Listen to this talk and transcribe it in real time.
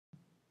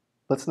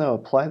Let's now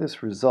apply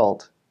this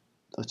result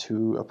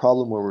to a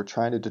problem where we're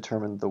trying to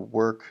determine the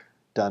work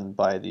done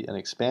by an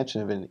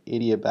expansion of an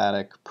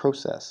adiabatic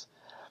process.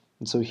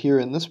 And so here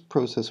in this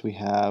process we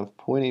have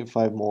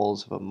 0.85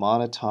 moles of a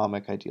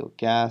monatomic ideal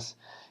gas.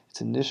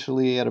 It's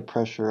initially at a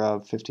pressure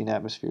of 15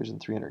 atmospheres and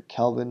 300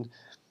 Kelvin.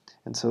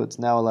 And so it's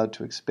now allowed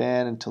to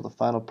expand until the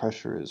final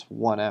pressure is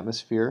 1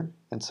 atmosphere.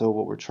 And so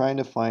what we're trying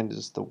to find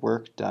is the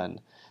work done,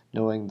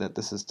 knowing that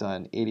this is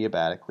done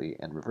adiabatically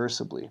and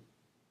reversibly.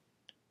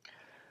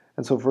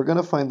 And so if we're going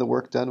to find the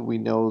work done, we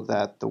know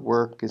that the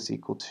work is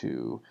equal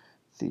to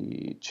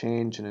the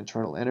change in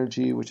internal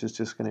energy, which is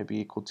just going to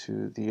be equal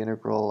to the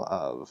integral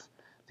of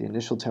the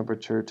initial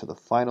temperature to the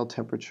final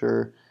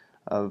temperature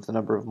of the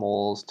number of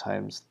moles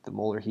times the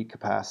molar heat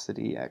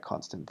capacity at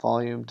constant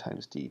volume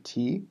times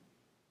dt.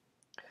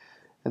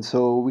 And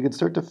so we can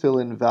start to fill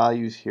in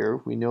values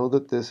here. We know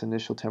that this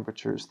initial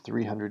temperature is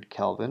 300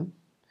 Kelvin.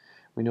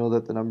 We know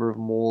that the number of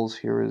moles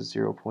here is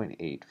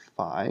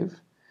 0.85.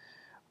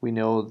 We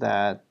know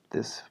that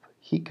this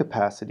heat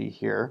capacity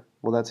here,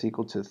 well, that's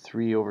equal to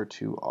 3 over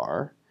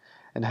 2R.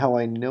 And how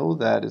I know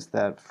that is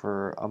that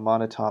for a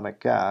monatomic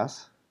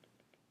gas,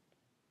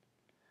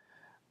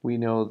 we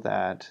know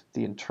that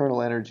the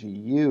internal energy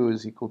U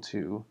is equal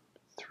to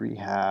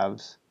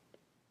 3/2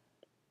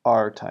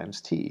 R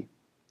times T.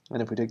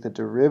 And if we take the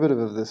derivative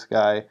of this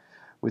guy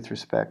with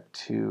respect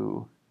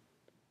to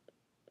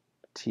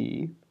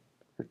T,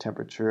 or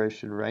temperature I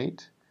should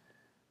write,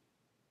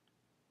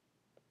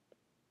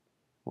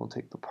 we'll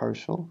take the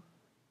partial,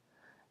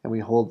 and we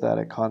hold that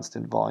at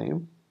constant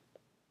volume,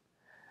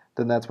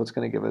 then that's what's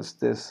going to give us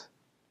this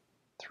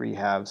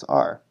 3/2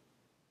 R.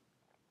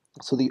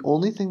 So the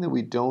only thing that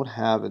we don't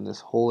have in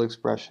this whole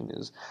expression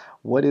is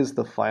what is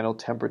the final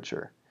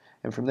temperature.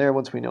 And from there,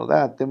 once we know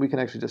that, then we can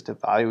actually just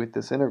evaluate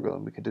this integral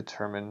and we can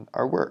determine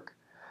our work.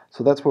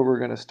 So that's where we're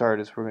going to start,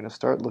 is we're going to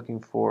start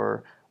looking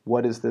for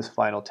what is this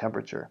final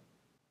temperature.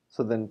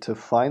 So then to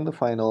find the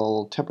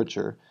final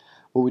temperature,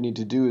 what we need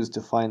to do is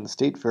define the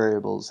state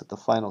variables at the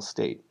final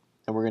state.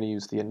 And we're going to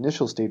use the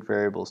initial state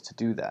variables to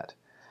do that.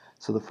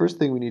 So the first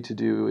thing we need to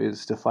do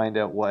is to find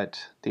out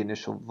what the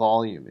initial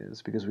volume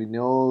is, because we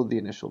know the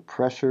initial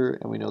pressure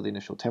and we know the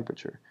initial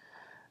temperature.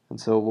 And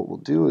so what we'll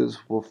do is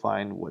we'll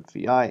find what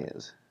VI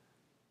is.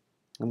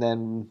 And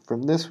then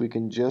from this we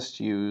can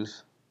just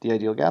use the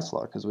ideal gas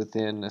law, because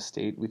within a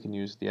state we can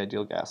use the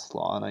ideal gas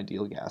law on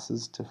ideal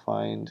gases to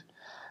find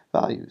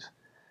values.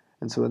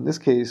 And so in this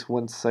case,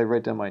 once I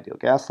write down my ideal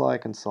gas law, I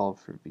can solve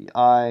for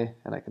VI,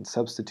 and I can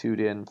substitute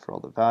in for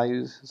all the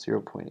values,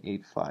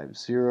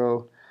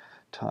 0.850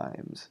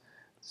 times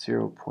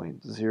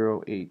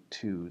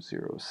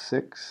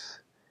 0.08206,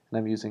 and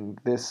I'm using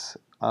this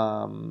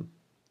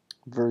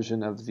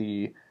version of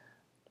the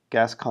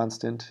gas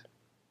constant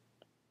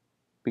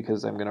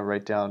because I'm going to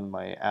write down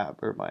my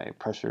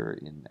pressure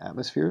in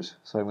atmospheres.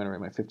 So I'm going to write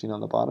my 15 on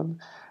the bottom,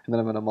 and then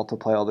I'm going to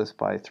multiply all this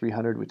by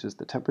 300, which is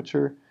the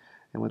temperature,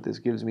 and what this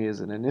gives me is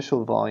an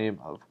initial volume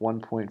of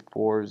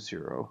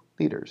 1.40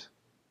 liters.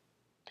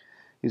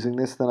 Using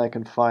this, then I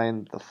can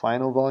find the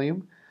final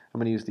volume. I'm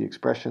going to use the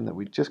expression that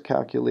we just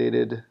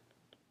calculated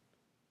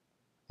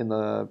in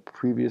the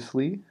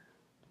previously,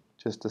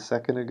 just a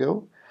second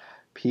ago.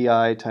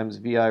 Pi times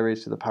Vi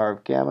raised to the power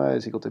of gamma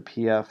is equal to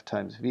Pf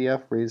times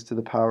Vf raised to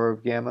the power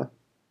of gamma.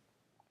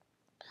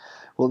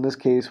 Well, in this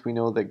case, we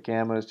know that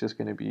gamma is just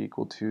going to be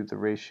equal to the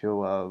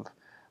ratio of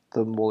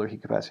the molar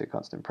heat capacity at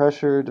constant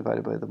pressure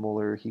divided by the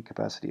molar heat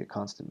capacity at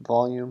constant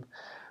volume.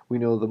 We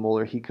know the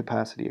molar heat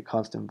capacity at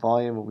constant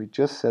volume, and we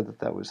just said that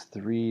that was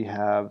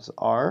 3/2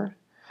 R.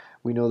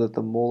 We know that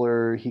the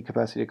molar heat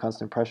capacity at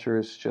constant pressure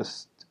is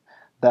just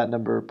that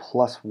number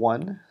plus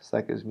 1, so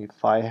that gives me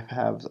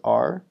 5/2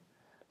 R.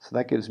 So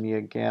that gives me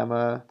a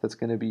gamma that's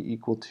going to be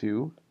equal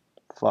to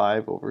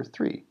 5 over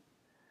 3,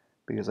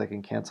 because I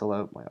can cancel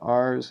out my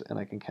R's and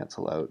I can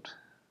cancel out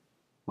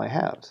my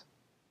halves.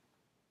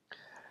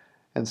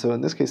 And so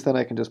in this case, then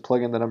I can just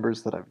plug in the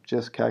numbers that I've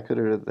just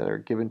calculated that are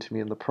given to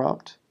me in the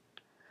prompt.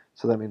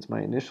 So that means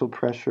my initial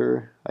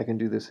pressure, I can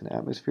do this in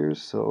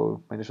atmospheres,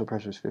 so my initial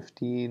pressure is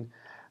 15.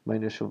 My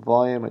initial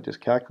volume, I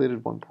just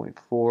calculated,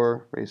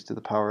 1.4 raised to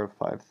the power of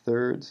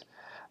 5/3.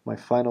 My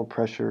final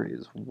pressure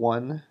is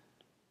 1.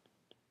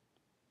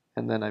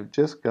 And then I've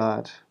just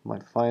got my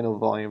final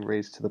volume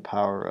raised to the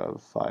power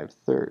of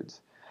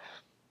 5/3.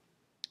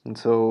 And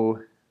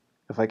so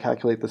if I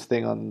calculate this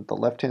thing on the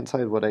left-hand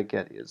side, what I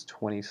get is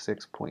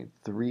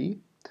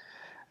 26.3.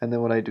 And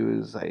then what I do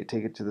is I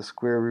take it to the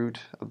square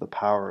root of the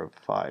power of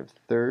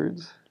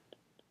 5/3.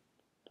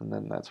 And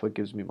then that's what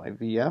gives me my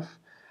VF.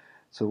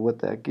 So what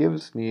that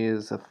gives me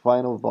is a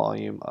final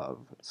volume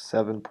of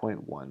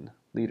 7.1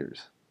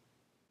 liters.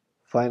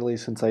 Finally,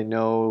 since I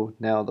know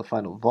now the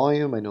final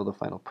volume, I know the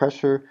final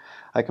pressure,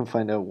 I can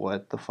find out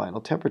what the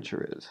final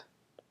temperature is.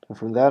 And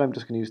from that, I'm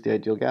just going to use the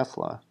ideal gas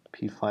law.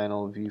 P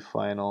final, V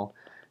final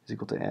is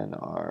equal to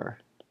NR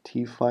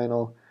T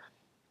final.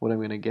 What I'm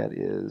going to get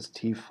is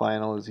T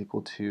final is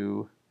equal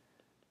to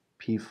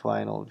P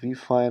final, V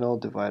final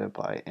divided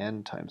by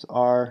N times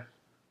R,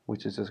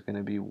 which is just going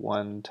to be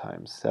 1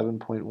 times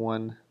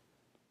 7.1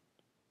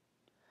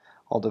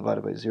 all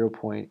divided by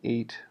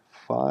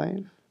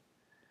 0.85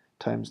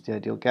 times the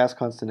ideal gas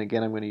constant.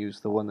 Again, I'm going to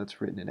use the one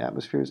that's written in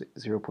atmospheres,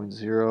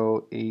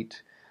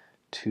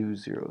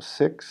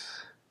 0.08206.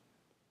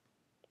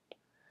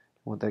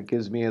 What that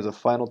gives me as a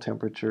final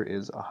temperature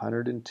is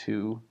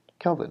 102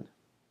 Kelvin.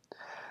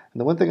 And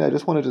the one thing I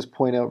just want to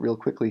point out real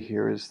quickly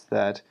here is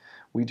that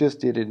we just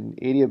did an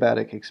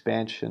adiabatic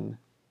expansion,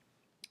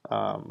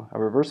 a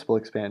reversible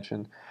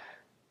expansion,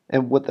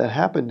 and what that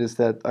happened is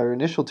that our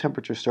initial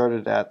temperature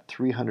started at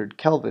 300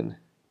 Kelvin,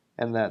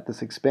 and that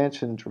this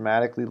expansion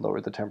dramatically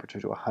lowered the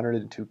temperature to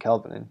 102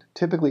 Kelvin. And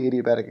typically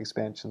adiabatic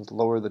expansions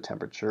lower the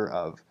temperature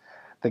of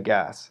the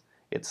gas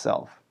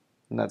itself,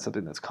 and that's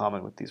something that's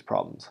common with these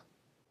problems.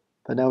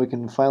 But now we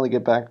can finally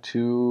get back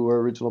to our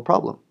original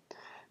problem,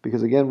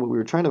 because again what we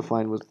were trying to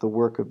find was the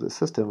work of the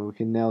system, and we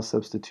can now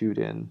substitute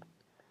in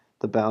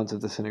the bounds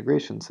of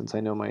disintegration. Since I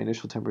know my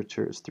initial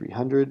temperature is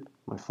 300,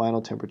 my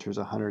final temperature is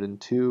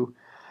 102,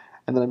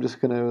 and then I'm just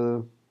going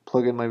to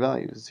plug in my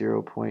values,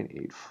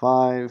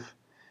 0.85,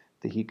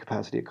 the heat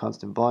capacity at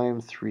constant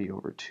volume, 3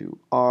 over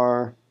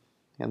 2R,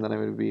 and then I'm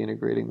going to be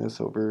integrating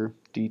this over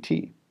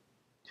dt.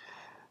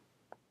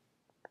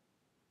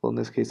 Well, in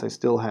this case, I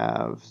still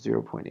have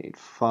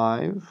 0.85.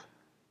 I'm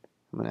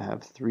going to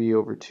have 3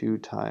 over 2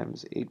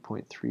 times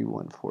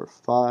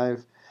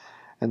 8.3145,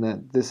 and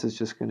that this is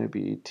just going to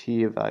be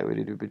T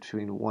evaluated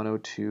between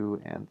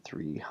 102 and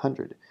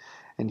 300.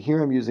 And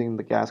here I'm using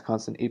the gas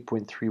constant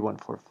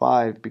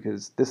 8.3145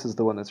 because this is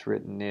the one that's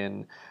written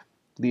in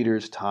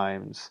liters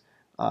times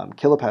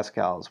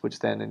kilopascals, which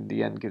then in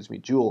the end gives me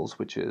joules,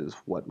 which is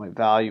what my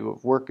value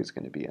of work is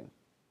going to be in.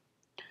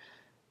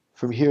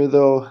 From here,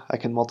 though, I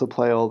can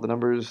multiply all the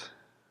numbers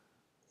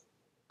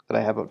that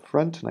I have up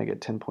front, and I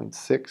get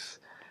 10.6,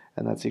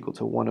 and that's equal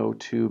to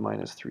 102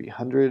 minus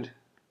 300,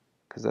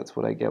 because that's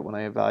what I get when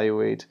I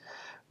evaluate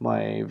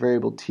my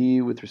variable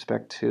t with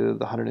respect to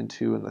the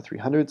 102 and the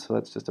 300, so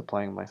that's just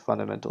applying my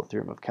fundamental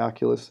theorem of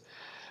calculus.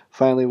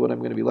 Finally, what I'm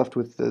going to be left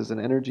with as an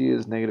energy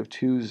is negative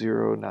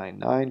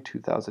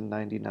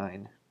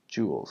 2099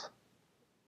 joules.